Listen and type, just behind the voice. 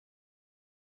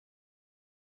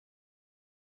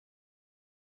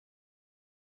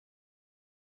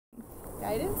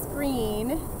Guidance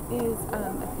Green is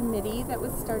a committee that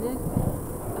was started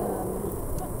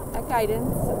at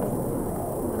Guidance, I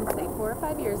want to say 4 or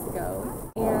 5 years ago,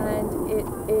 and it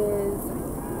is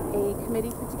a committee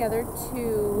put together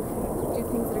to do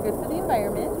things that are good for the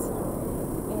environment.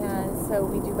 And so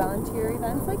we do volunteer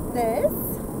events like this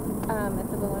at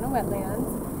the Ballona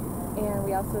Wetlands, and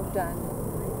we also have done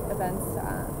events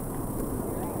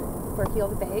for Heal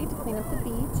the Bay to clean up the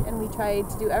beach, and we try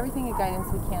to do everything at Guidance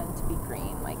we can to be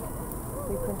green. Like,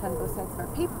 we print on both sides of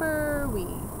our paper, we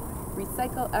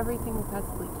recycle everything we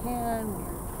possibly can,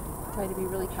 we try to be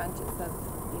really conscious of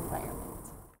the environment.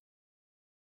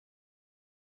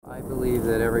 I believe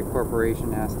that every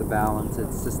corporation has to balance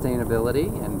its sustainability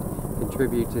and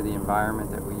contribute to the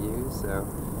environment that we use, so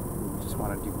we just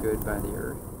want to do good by the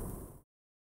earth.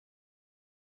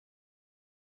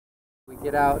 We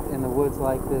get out in the woods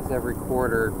like this every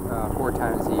quarter, 4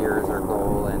 times a year is our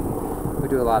goal, and we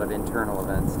do a lot of internal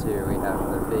events too. We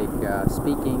have the big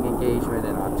speaking engagement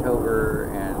in October,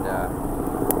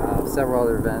 and several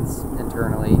other events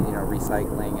internally,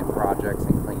 recycling and projects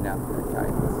and cleanup at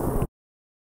Guidance.